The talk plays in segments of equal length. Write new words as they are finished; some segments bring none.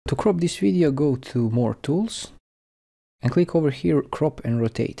To crop this video, go to More Tools and click over here, Crop and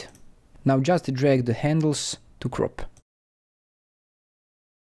Rotate. Now just drag the handles to crop.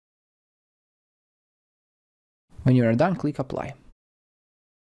 When you are done, click Apply.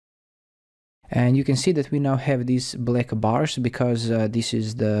 And you can see that we now have these black bars because this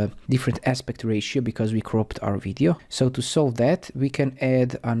is the different aspect ratio because we cropped our video. So to solve that, we can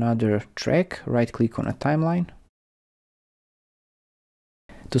add another track, right click on a timeline.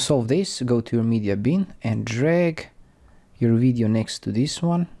 To solve this, go to your media bin and drag your video next to this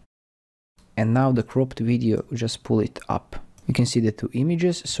one. And now the cropped video, just pull it up. You can see the two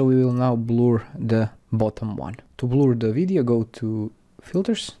images, so we will now blur the bottom one. To blur the video, go to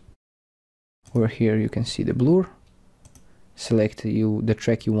Filters. Over here you can see the blur. Select the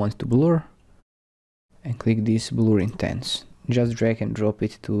track you want to blur and click this Blur Intense. Just drag and drop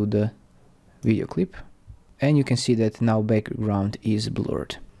it to the video clip. And you can see that now background is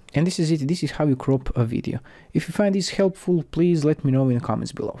blurred. And this is it. This is how you crop a video. If you find this helpful, please let me know in the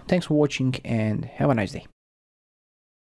comments below. Thanks for watching and have a nice day.